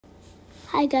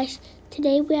Hi guys,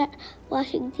 today we are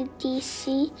Washington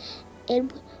DC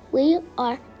and we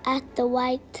are at the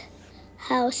White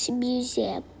House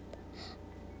Museum.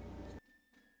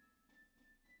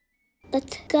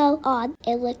 Let's go on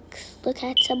and look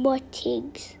at some more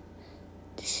things.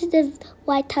 This is the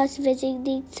White House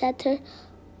Visiting Center,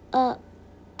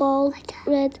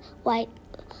 Baldwin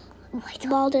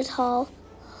Hall.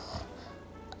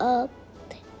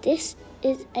 This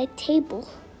is a table.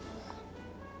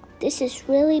 This is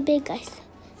really big, guys.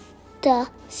 The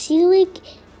ceiling,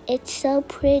 it's so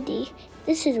pretty.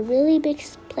 This is a really big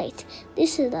plate.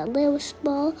 This is a little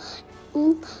small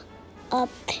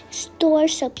store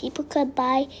so people can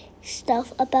buy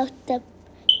stuff about the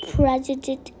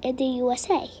president in the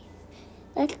USA.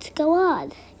 Let's go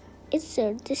on. This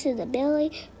is a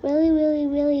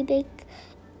really big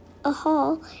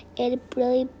hall and a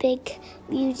really big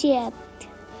museum.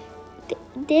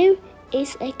 There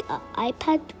is like an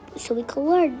iPad so we can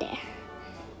learn there.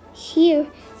 Here,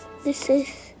 this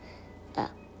is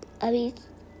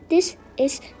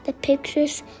the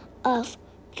pictures of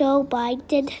Joe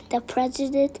Biden, the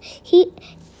president.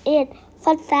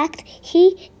 Fun fact,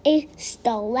 he is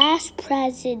the last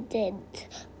president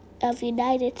of the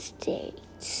United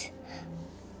States.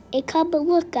 And come and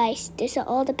look, guys. These are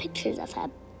all the pictures of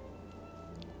him.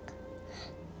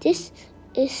 This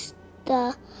is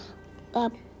the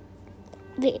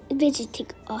visiting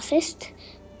office.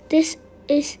 This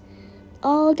is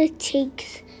all the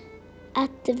things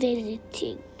at the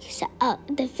visiting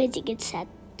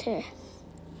center.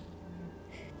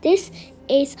 This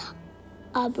is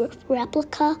a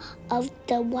replica of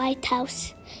the White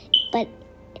House, but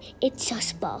it's so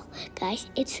small, guys.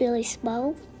 It's really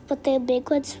small, but the big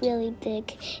one's really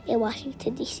big in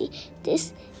Washington, D.C.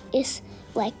 This is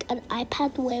like an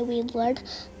iPad where we learn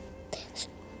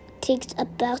things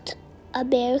about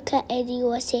America and the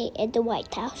USA and the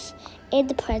White House and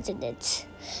the presidents.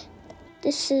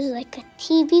 This is like a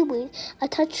TV, a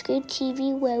touchscreen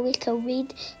TV where we can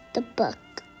read the book,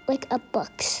 like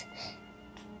books.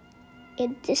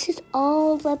 And this is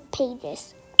all the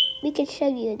pages. We can show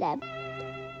you them.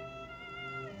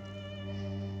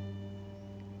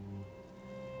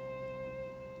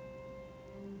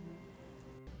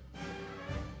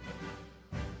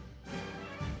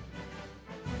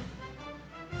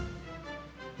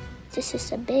 This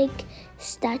is a big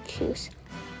statues.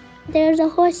 There's a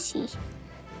horsey,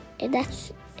 and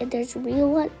there's a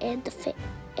real one and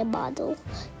a model.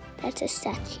 That's a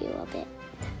statue of it.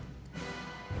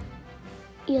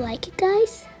 You like it,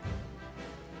 guys?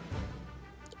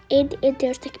 And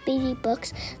there's like mini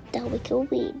books that we can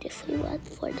read if we want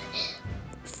for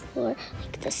like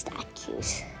the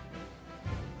statues.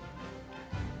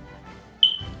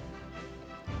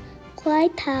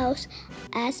 White House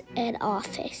as an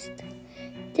office.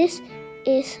 This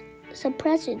is some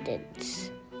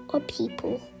presidents or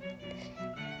people.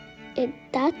 And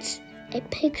that's a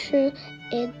picture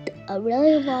in a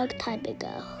really long time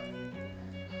ago.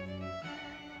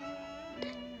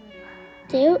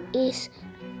 There is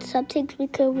something we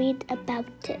can read about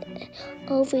it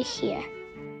over here.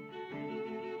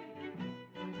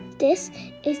 This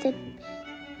is the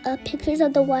pictures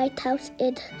of the White House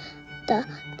in the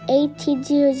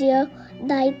 1800,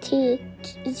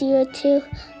 1902,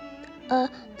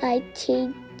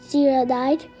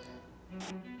 1909.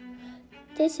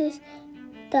 This is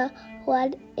the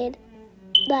one in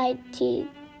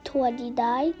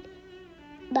 1929,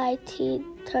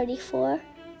 1934,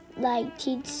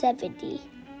 1970.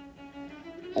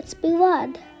 Let's move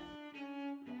on.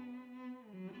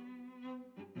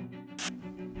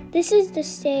 This is the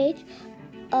stage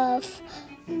of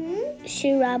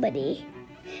ceremony.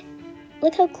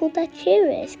 Look how cool that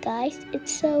chair is, guys.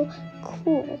 It's so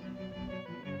cool.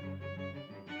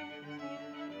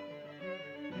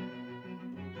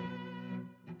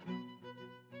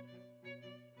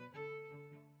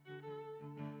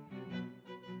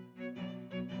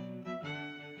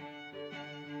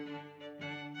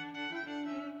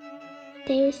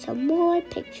 There's some more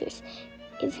pictures.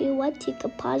 If you want, you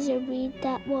can pause and read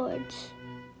that words.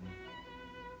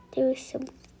 There is some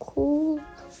cool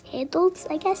handles,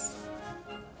 I guess.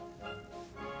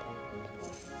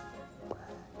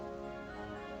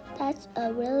 That's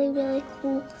a really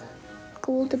cool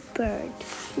golden bird.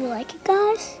 You like it,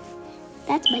 guys?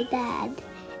 That's my dad.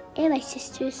 And my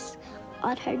sister's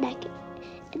on her neck.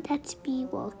 And that's me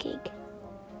walking.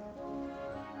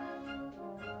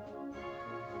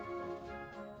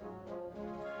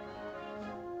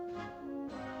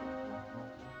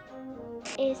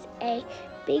 Is a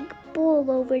big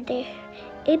bowl over there.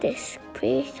 It is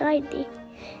pretty shiny.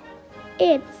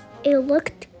 And it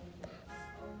looked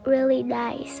really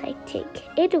nice, I think.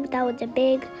 That was a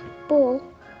big bowl.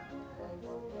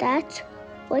 That's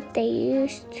what they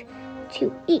used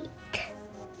to eat.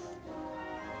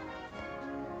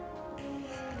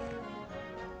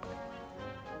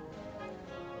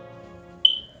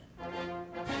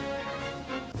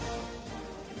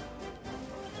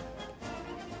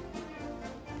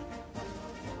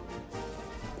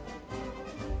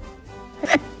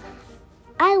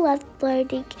 I loved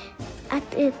learning at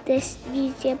this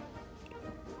museum.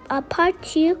 On part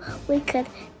 2, we could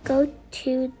go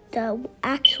to the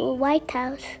actual White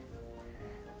House.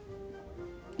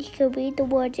 You can read the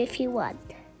words if you want.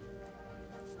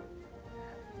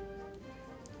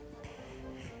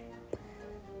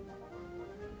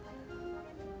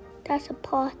 That's a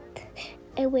pot,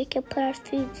 and we can put our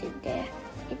foods in there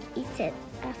and eat it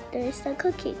after it's done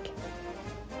cooking.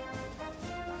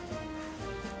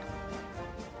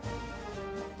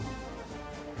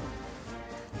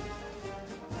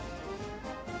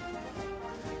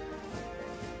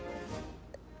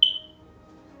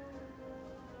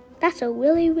 That's a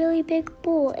really, really big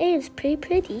bowl. It is pretty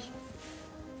pretty.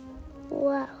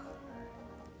 Wow.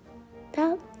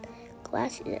 That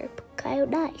glasses are kind of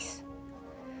nice.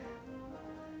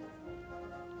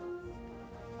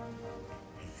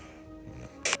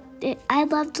 I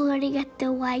loved learning at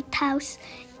the White House.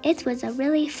 It was a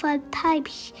really fun time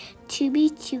to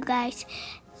meet you guys.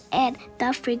 And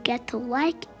don't forget to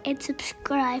like and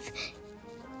subscribe.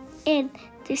 And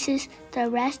this is the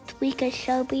rest we could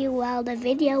show you while the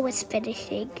video was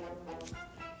finishing.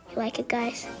 You like it,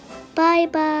 guys?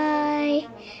 Bye-bye.